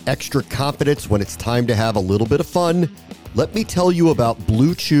for that extra confidence when it's time to have a little bit of fun, let me tell you about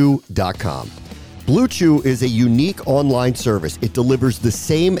BlueChew.com. Blue Chew is a unique online service. It delivers the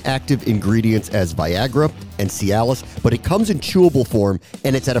same active ingredients as Viagra and Cialis, but it comes in chewable form,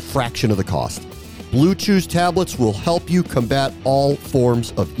 and it's at a fraction of the cost. Blue Chew's tablets will help you combat all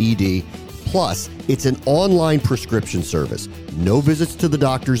forms of ED. Plus, it's an online prescription service. No visits to the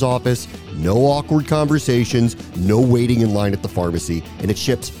doctor's office, no awkward conversations, no waiting in line at the pharmacy, and it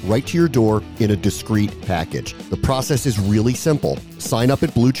ships right to your door in a discreet package. The process is really simple. Sign up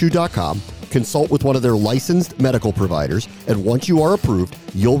at BlueChew.com, consult with one of their licensed medical providers, and once you are approved,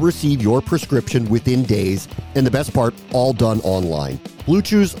 you'll receive your prescription within days, and the best part, all done online. Blue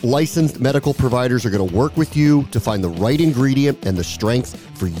Chew's licensed medical providers are going to work with you to find the right ingredient and the strength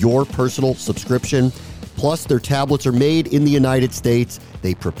for your personal subscription. Plus, their tablets are made in the United States.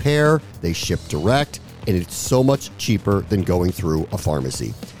 They prepare, they ship direct, and it's so much cheaper than going through a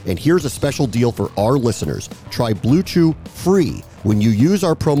pharmacy. And here's a special deal for our listeners. Try Blue Chew free when you use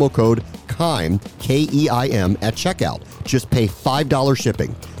our promo code KEIM, K-E-I-M, at checkout. Just pay $5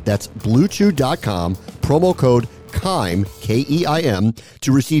 shipping. That's BlueChew.com, promo code KEIM, K-E-I-M,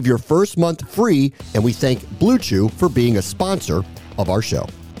 to receive your first month free, and we thank Blue Chew for being a sponsor of our show.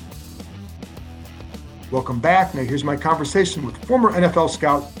 Welcome back. Now here's my conversation with former NFL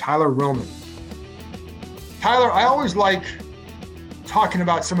scout Tyler Roman. Tyler, I always like talking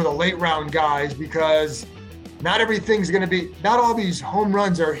about some of the late round guys because not all these home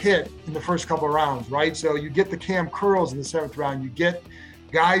runs are hit in the first couple of rounds, right? So you get the Cam Curls in the 7th round, you get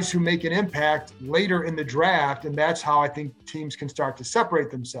guys who make an impact later in the draft, and that's how I think teams can start to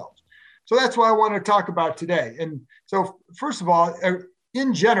separate themselves. So that's what I want to talk about today. And so first of all,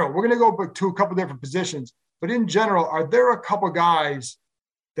 in general, we're going to go to a couple different positions, but in general, are there a couple guys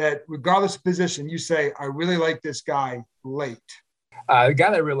that regardless of position, you say, I really like this guy late? The guy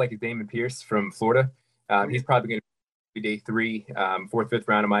that I really like is Dameon Pierce from Florida. He's probably going to be day 3, 4th, 5th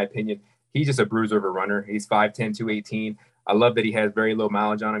round, in my opinion. He's just a bruiser of a runner. He's 5'10", 218. I love that he has very low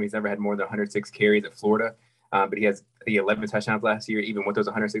mileage on him. He's never had more than 106 carries at Florida, but he has 11 touchdowns last year, even with those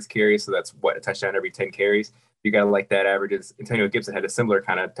 106 carries. So that's a touchdown every 10 carries. You got to like that averages. Antonio Gibson had a similar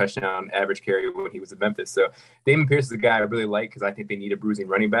kind of touchdown average carry when he was in Memphis. So Dameon Pierce is a guy I really like because I think they need a bruising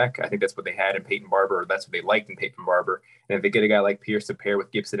running back. I think that's what they had in Peyton Barber, or that's what they liked in Peyton Barber. And if they get a guy like Pierce to pair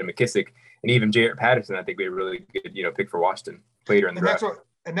with Gibson and McKissick, and even Jaret Patterson, I think would be a really good, pick for Washington later in the draft.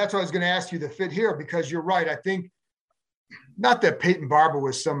 That's what I was going to ask you, the fit here, because you're right. I think not that Peyton Barber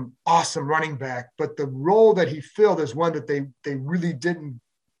was some awesome running back, but the role that he filled is one that they really didn't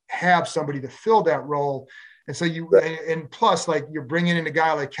have somebody to fill that role. And so and plus, like, you're bringing in a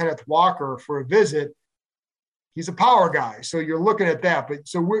guy like Kenneth Walker for a visit. He's a power guy. So you're looking at that. But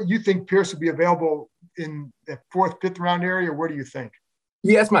so where you think Pierce would be available in the 4th, 5th round area? Where do you think?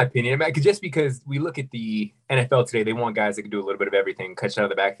 Yeah, that's my opinion. Just because we look at the NFL today, they want guys that can do a little bit of everything, catch out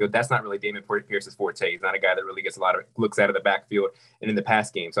of the backfield. That's not really Dameon Pierce's forte. He's not a guy that really gets a lot of looks out of the backfield and in the pass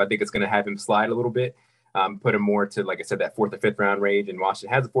game. So I think it's going to have him slide a little bit, put him more to, like I said, that 4th or 5th round range. And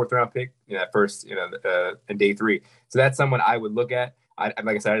Washington has a 4th round pick in that first, in day 3. So that's someone I would look at.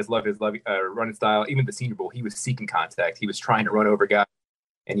 Like I said, I just love his running style. Even the Senior Bowl, he was seeking contact. He was trying to run over guys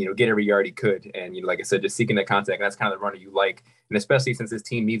and, get every yard he could. And, like I said, just seeking that contact. And that's kind of the runner you like. And especially since this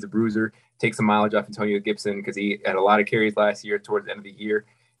team needs a bruiser, take some mileage off Antonio Gibson because he had a lot of carries last year towards the end of the year.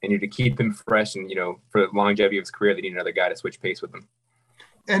 And to keep him fresh and, for the longevity of his career, they need another guy to switch pace with him.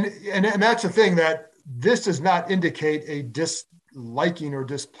 And that's the thing, that this does not indicate a disliking or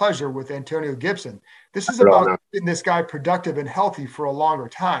displeasure with Antonio Gibson. This is about getting this guy productive and healthy for a longer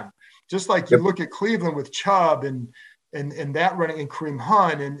time. Just like you look at Cleveland with Chubb and that running, and Kareem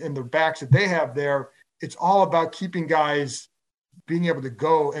Hunt and the backs that they have there, it's all about keeping guys being able to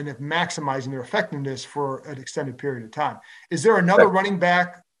go and maximizing their effectiveness for an extended period of time. Is there another running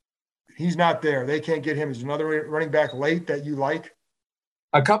back? He's not there. They can't get him. Is another running back late that you like?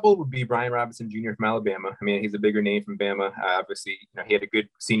 A couple would be Brian Robinson Jr. from Alabama. I mean, he's a bigger name from Bama. Obviously, he had a good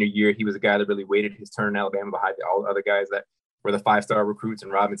senior year. He was a guy that really waited his turn in Alabama behind all the other guys that were the 5-star recruits.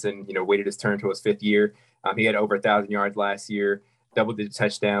 And Robinson, waited his turn to his 5th year. He had over 1,000 yards last year, double-digit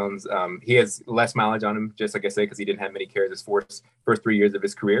touchdowns. He has less mileage on him, just like I said, because he didn't have many carries his first 3 years of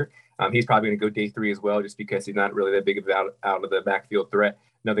his career. He's probably going to go day 3 as well, just because he's not really that big of out of the backfield threat.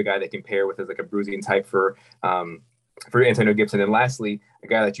 Another guy they can pair with as like a bruising type for Antonio Gibson. And lastly, a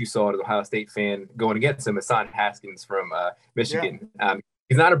guy that you saw as an Ohio State fan going against him, Hassan Haskins from Michigan. Yeah.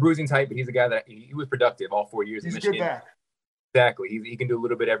 He's not a bruising type, but he's a guy that he was productive all 4 years in Michigan. He's a good back. Exactly. He can do a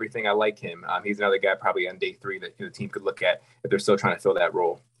little bit of everything. I like him. He's another guy probably on day 3 that the team could look at if they're still trying to fill that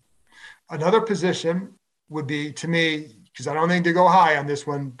role. Another position would be, to me, because I don't think they go high on this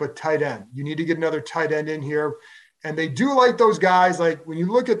one, but tight end. You need to get another tight end in here. And they do like those guys. Like when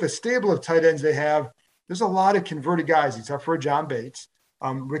you look at the stable of tight ends they have, there's a lot of converted guys, except for John Bates.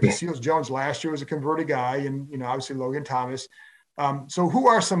 Ricky Seals-Jones last year was a converted guy, and obviously Logan Thomas. So who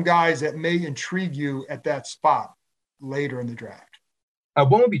are some guys that may intrigue you at that spot later in the draft?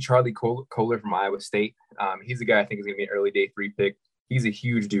 One would be Charlie Kohler from Iowa State. He's a guy I think is going to be an early day 3 pick. He's a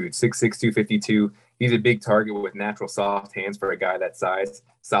huge dude, 6'6", 252. He's a big target with natural soft hands for a guy that size.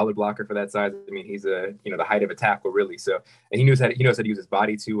 Solid blocker for that size. I mean, he's the height of a tackle really. So, and he knows how to use his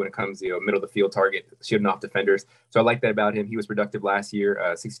body too when it comes middle of the field target, shielding off defenders. So I like that about him. He was productive last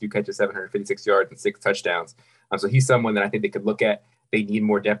year, 62 catches, 756 yards, and 6 touchdowns. So he's someone that I think they could look at. They need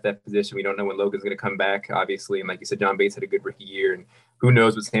more depth at position. We don't know when Logan's going to come back, obviously. And like you said, John Bates had a good rookie year, and who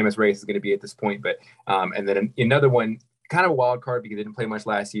knows what Sammis Race is going to be at this point. But and then another one, kind of a wild card because he didn't play much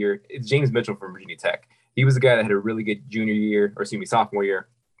last year. It's James Mitchell from Virginia Tech. He was a guy that had a really good sophomore year.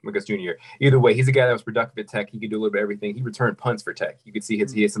 I guess junior year. Either way, he's a guy that was productive at Tech. He could do a little bit of everything. He returned punts for Tech. You could see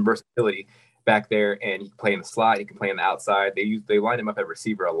he has some versatility back there, and he can play in the slot. He can play on the outside. They lined him up at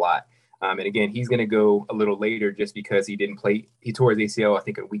receiver a lot. And again, he's going to go a little later just because he didn't play. He tore his ACL, I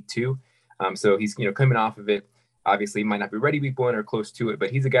think, in week 2. So he's coming off of it. Obviously, he might not be ready week 1 or close to it,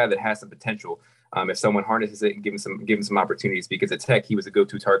 but he's a guy that has some potential if someone harnesses it and give him some opportunities. Because at Tech, he was a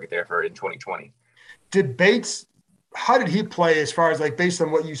go-to target there in 2020. Did Bates? How did he play as far as based on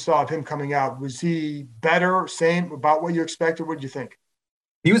what you saw of him coming out? Was he better, same, about what you expected? What did you think?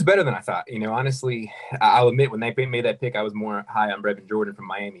 He was better than I thought. Honestly, I'll admit when they made that pick, I was more high on Brevin Jordan from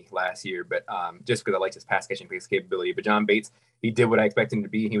Miami last year, but just because I liked his pass catching capability. But John Bates, he did what I expected him to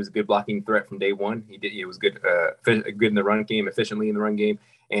be. He was a good blocking threat from day one. He was good in the run game, efficiently in the run game.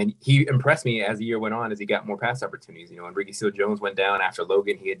 And he impressed me as the year went on, as he got more pass opportunities. When Ricky Seals-Jones went down after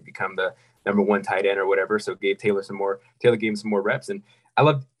Logan, he had become the number 1 tight end or whatever. So Taylor gave him some more reps. And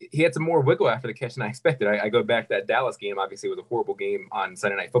he had some more wiggle after the catch than I expected. I go back to that Dallas game. Obviously, it was a horrible game on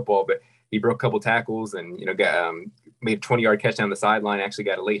Sunday Night Football, but he broke a couple tackles and, got made a 20-yard catch down the sideline, actually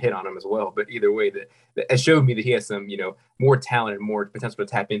got a late hit on him as well. But either way, it showed me that he has some, more talent and more potential to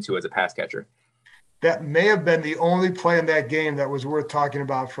tap into as a pass catcher. That may have been the only play in that game that was worth talking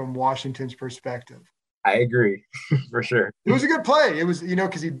about from Washington's perspective. I agree, for sure. It was a good play. It was,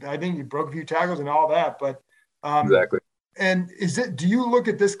 because I think he broke a few tackles and all that. But exactly. And do you look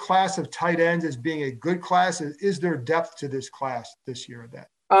at this class of tight ends as being a good class? Is there depth to this class this year?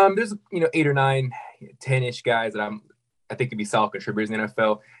 There's 8 or 9, 10-ish guys that I think could be solid contributors in the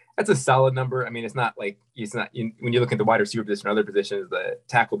NFL. That's a solid number. I mean, it's not when you look at the wide receiver position, other positions, the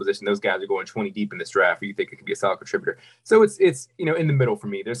tackle position, those guys are going 20 deep in this draft. Where you think it could be a solid contributor. So it's in the middle for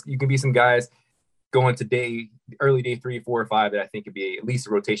me. You can be some guys going to early day 3, 4, or 5 that I think could be at least a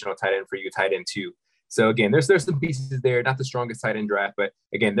rotational tight end for you, tight end 2. So again, there's some pieces there, not the strongest tight end draft, but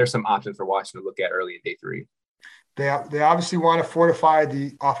again, there's some options for Washington to look at early in day 3. They obviously want to fortify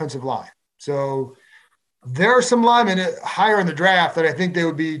the offensive line. So there are some linemen higher in the draft that I think they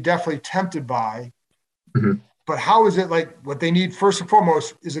would be definitely tempted by. Mm-hmm. But how is it what they need first and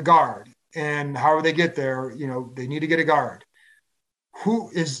foremost is a guard, and however they get there, they need to get a guard.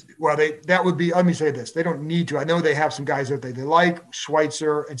 That would be, let me say this. They don't need to. I know they have some guys that they like,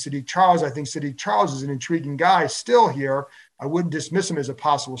 Schweitzer and Sadiq Charles. I think Sadiq Charles is an intriguing guy still here. I wouldn't dismiss him as a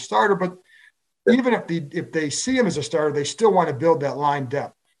possible starter, but even if they see him as a starter, they still want to build that line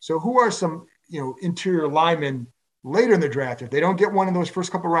depth. So who are some, interior linemen later in the draft? If they don't get one in those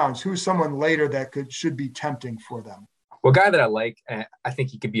first couple of rounds, who's someone later that should be tempting for them? Well, a guy that I like, I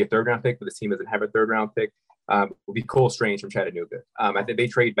think he could be a 3rd-round pick, but the team doesn't have a 3rd-round pick. Will be Cole Strange from Chattanooga. I think they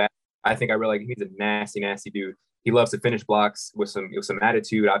trade back. I think I really like him. He's a nasty, nasty dude. He loves to finish blocks with some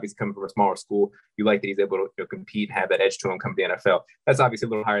attitude. Obviously, coming from a smaller school, you like that he's able to compete and have that edge to him come to the NFL. That's obviously a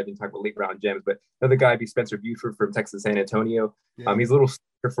little higher than talking about late round gems. But another guy would be Spencer Buford from Texas San Antonio. Yeah. He's a little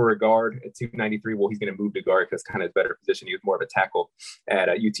stiffer for a guard at 293. Well, he's going to move to guard because that's kind of his better position. He was more of a tackle at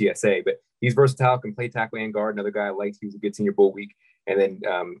UTSA, but he's versatile, can play tackle and guard. Another guy I liked. He was a good Senior Bowl week. And then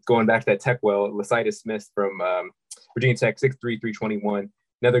going back to that Tech Lecitus Smith from Virginia Tech, 6'3", 321.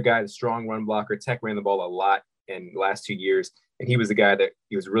 Another guy, the strong run blocker. Tech ran the ball a lot in the last 2 years. And he was a guy that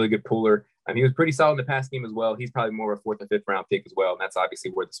he was a really good puller. He was pretty solid in the pass game as well. He's probably more of a 4th or 5th round pick as well. And that's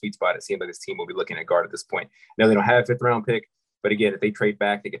obviously where the sweet spot, it seems like this team will be looking at guard at this point. Now they don't have a 5th round pick, but again, if they trade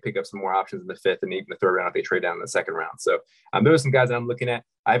back, they can pick up some more options in the 5th and even the 3rd round if they trade down in the 2nd round. So there are some guys that I'm looking at.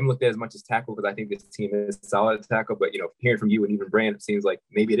 I haven't looked at as much as tackle because I think this team is solid at tackle, but hearing from you and even Brand, it seems like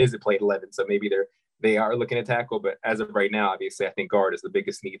maybe it is a play at 11. So maybe they are looking at tackle, but as of right now, obviously I think guard is the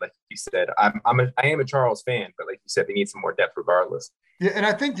biggest need. Like you said, I am a Charles fan, but like you said, they need some more depth regardless. Yeah. And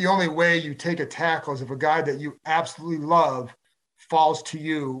I think the only way you take a tackle is if a guy that you absolutely love falls to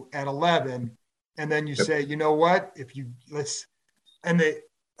you at 11. and then you say, you know what, and the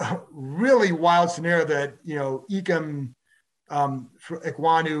really wild scenario that, Ikem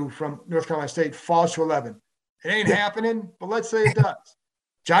Ekwonu from North Carolina State falls to 11. It ain't happening, but let's say it does.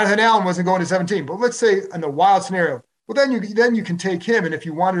 Jonathan Allen wasn't going to 17, but let's say in the wild scenario, well, then you can take him. And if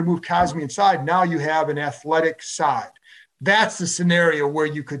you wanted to move Cosmi inside, now you have an athletic side. That's the scenario where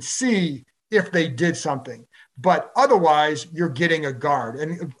you could see if they did something. But otherwise, you're getting a guard.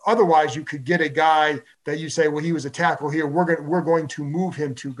 And otherwise, you could get a guy that you say, well, he was a tackle here. We're going to move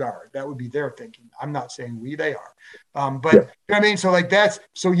him to guard. That would be their thinking. I'm not saying they are. But you know what I mean?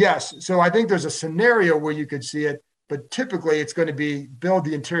 So yes. So I think there's a scenario where you could see it, but typically it's going to be build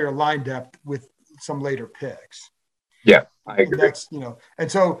the interior line depth with some later picks. Yeah, I agree. That's,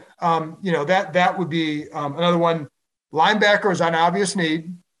 and so, that would be another one. Linebacker is an obvious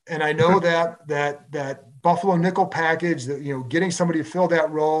need. And I know that Buffalo nickel package, that, getting somebody to fill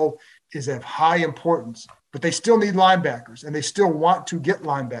that role is of high importance, but they still need linebackers and they still want to get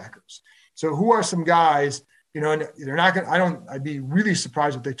linebackers. So who are some guys, and they're not going to, I'd be really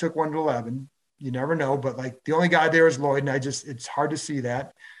surprised if they took 1 to 11. You never know, but the only guy there is Lloyd. And it's hard to see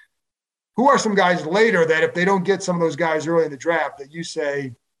that. Who are some guys later that if they don't get some of those guys early in the draft that you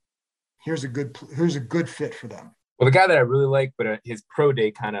say, here's a good fit for them? Well, the guy that I really like, but his pro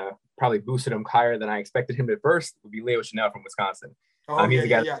day kind of probably boosted him higher than I expected him at first, would be Leo Chanel from Wisconsin. He's the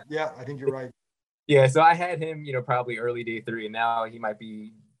guy. Yeah, I think you're right. Yeah, so I had him, probably early day 3, and now he might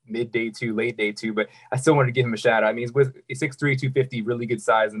be mid day 2, late day 2, but I still wanted to give him a shout out. I mean, he's 6'3", 250, really good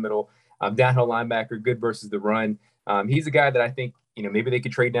size in the middle, downhill linebacker, good versus the run. He's a guy that I think, maybe they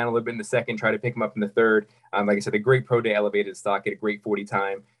could trade down a little bit in the second, try to pick him up in the third. Like I said, a great pro day elevated stock at a great 40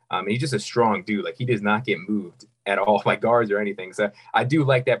 time. And he's just a strong dude. He does not get moved at all by guards or anything. So I do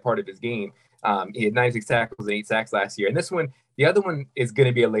like that part of his game. He had 96 tackles and 8 sacks last year. And this one, the other one is going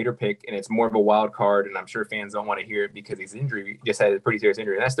to be a later pick, and it's more of a wild card. And I'm sure fans don't want to hear it because his injury just had a pretty serious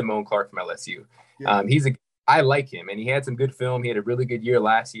injury. And that's Damone Clark from LSU. Yeah. I like him, and he had some good film. He had a really good year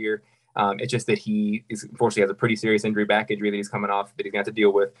last year. It's just that he unfortunately has a pretty serious back injury that he's coming off that he's going to have to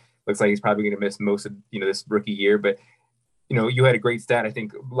deal with. Looks like he's probably going to miss most of this rookie year. But you had a great stat. I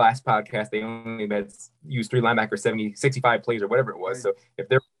think last podcast they only used 3 linebackers, 65 plays or whatever it was. Right. So if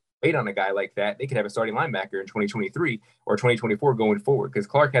they're wait on a guy like that, they could have a starting linebacker in 2023 or 2024 going forward, because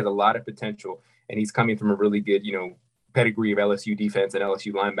Clark has a lot of potential and he's coming from a really good pedigree of LSU defense and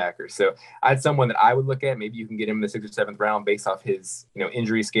LSU linebackers. So I had someone that I would look at. Maybe you can get him in the 6th or 7th round based off his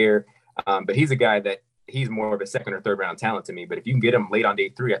injury scare. But he's a guy that he's more of a 2nd or 3rd round talent to me. But if you can get him late on day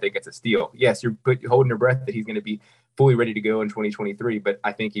 3, I think it's a steal. Yes, you're holding your breath that he's going to be fully ready to go in 2023. But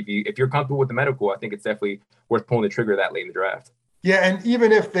I think if you're comfortable with the medical, I think it's definitely worth pulling the trigger that late in the draft. Yeah, and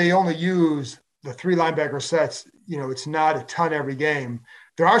even if they only use the 3 linebacker sets, it's not a ton every game.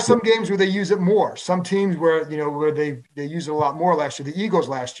 There are some games where they use it more. Some teams where they use it a lot more last year. The Eagles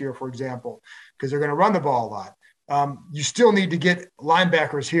last year, for example, because they're going to run the ball a lot. You still need to get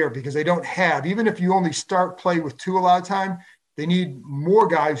linebackers here because they don't have, even if you only play with 2 a lot of time, they need more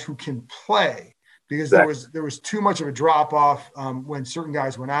guys who can play because there was too much of a drop off when certain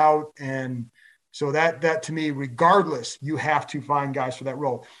guys went out. And so that to me, regardless, you have to find guys for that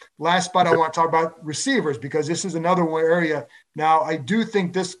role. Last spot, I want to talk about receivers because this is another area. Now, I do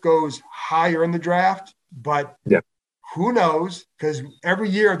think this goes higher in the draft, but who knows? Because every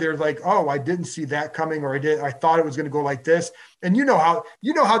year they're like, oh, I didn't see that coming, or I thought it was going to go like this. And you know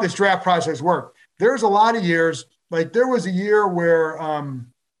how this draft process worked. There's a lot of years, like there was a year where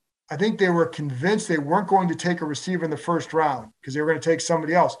I think they were convinced they weren't going to take a receiver in the 1st round because they were going to take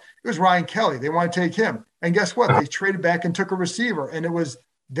somebody else. It was Ryan Kelly. They wanted to take him. And guess what? They traded back and took a receiver. And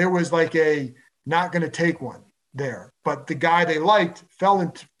there was like a not going to take one there. But the guy they liked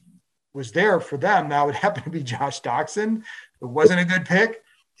was there for them. Now it happened to be Josh Doxson. It wasn't a good pick.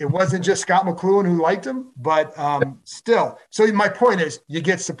 It wasn't just Scott McCloughan who liked him, but still. So my point is you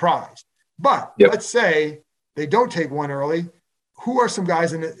get surprised. But let's say they don't take one early. Who are some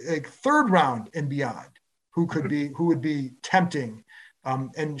guys in the 3rd round and beyond who would be tempting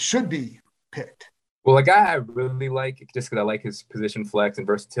and should be picked? Well, a guy I really like, just because I like his position flex and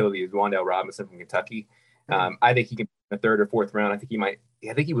versatility, is Wan'Dale Robinson from Kentucky. I think he can be in the 3rd or 4th round. I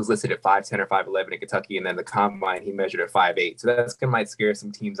think he was listed at 5'10" or 5'11" in Kentucky, and then the combine he measured at 5'8". So that's might scare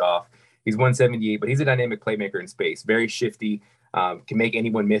some teams off. He's 178, but he's a dynamic playmaker in space, very shifty, can make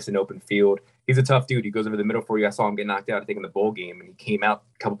anyone miss an open field. He's a tough dude. He goes over the middle for you. I saw him get knocked out, I think, in the bowl game, and he came out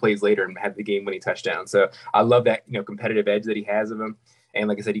a couple plays later and had the game-winning touchdown. So I love that competitive edge that he has of him. And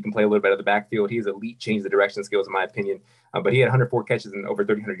like I said, he can play a little bit of the backfield. He has elite change the direction skills, in my opinion. But he had 104 catches and over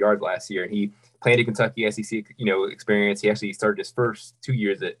 1,300 yards last year. And he played in Kentucky SEC, experience. He actually started his first 2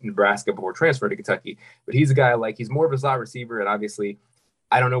 years at Nebraska before transferring to Kentucky. But he's a guy he's more of a slot receiver. And obviously,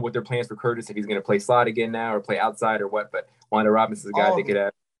 I don't know what their plans for Curtis, if he's going to play slot again now or play outside or what. But Wanda Robinson's a guy they could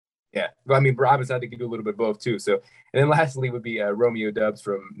have. Yeah. Well, I mean, Robinson, I think, could do a little bit of both too. So, and then lastly would be Romeo Doubs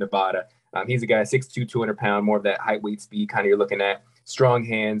from Nevada. He's a guy 6'2", 200 pound, more of that height, weight, speed kind of you're looking at. Strong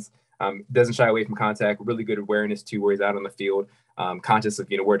hands, doesn't shy away from contact, really good awareness too where he's out on the field, conscious of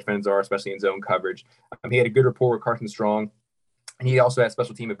where defenders are, especially in zone coverage. He had a good rapport with Carson Strong, and he also has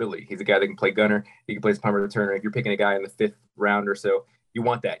special team ability. He's a guy that can play gunner, he can play punt returner. If you're picking a guy in the 5th round or so, you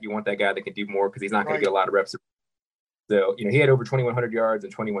want that. You want that guy that can do more because he's not going to get a lot of reps. So, he had over 2,100 yards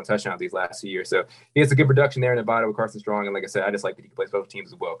and 21 touchdowns these last 2 years. So he has a good production there in Nevada with Carson Strong. And like I said, I just like that he can play special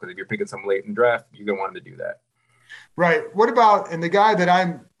teams as well, because if you're picking someone late in the draft, you're going to want him to do that. Right. What about, and the guy that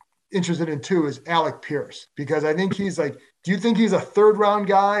I'm interested in too is Alec Pierce, because I think he's do you think he's a 3rd round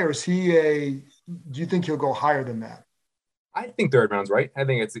guy, or is do you think he'll go higher than that? I think 3rd round's right. I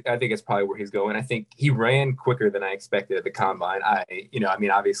think it's probably where he's going. I think he ran quicker than I expected at the combine.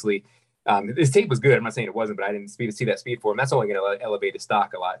 Obviously, his tape was good. I'm not saying it wasn't, but I didn't see that speed for him. That's only going to elevate his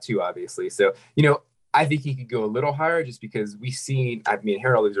stock a lot too, obviously. So, I think he could go a little higher just because we've seen,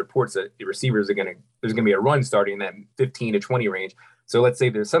 hear all these reports that the receivers there's going to be a run starting in that 15 to 20 range. So let's say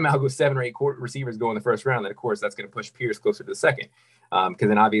there's somehow go 7 or 8 receivers go in the 1st round. Then of course that's going to push Pierce closer to the 2nd. Because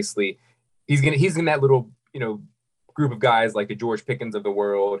then obviously he's in that little, group of guys like the George Pickens of the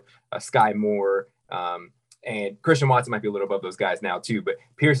world, Sky Moore, and Christian Watson might be a little above those guys now too, but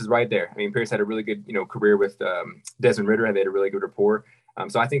Pierce is right there. Pierce had a really good, career with Desmond Ridder, and they had a really good rapport.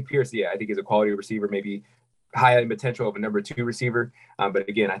 So I think Pierce, I think he's a quality receiver, maybe high in potential of a number 2 receiver. But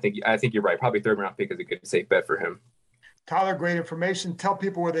again, I think you're right. Probably 3rd round pick is a good safe bet for him. Tyler, great information. Tell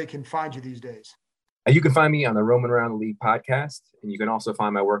people where they can find you these days. You can find me on the Roaming Around the League podcast, and you can also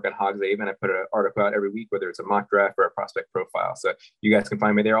find my work on Hogs Haven. I put an article out every week, whether it's a mock draft or a prospect profile. So you guys can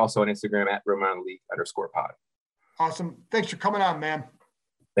find me there. Also on Instagram at Roaming Around the League _pod. Awesome. Thanks for coming on, man.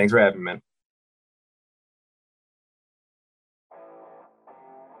 Thanks for having me, man.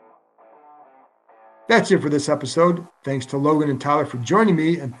 That's it for this episode. Thanks to Logan and Tyler for joining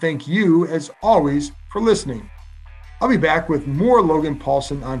me, and thank you, as always, for listening. I'll be back with more Logan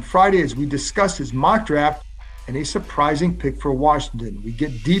Paulsen on Friday as we discuss his mock draft and a surprising pick for Washington. We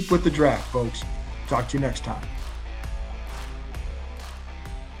get deep with the draft, folks. Talk to you next time.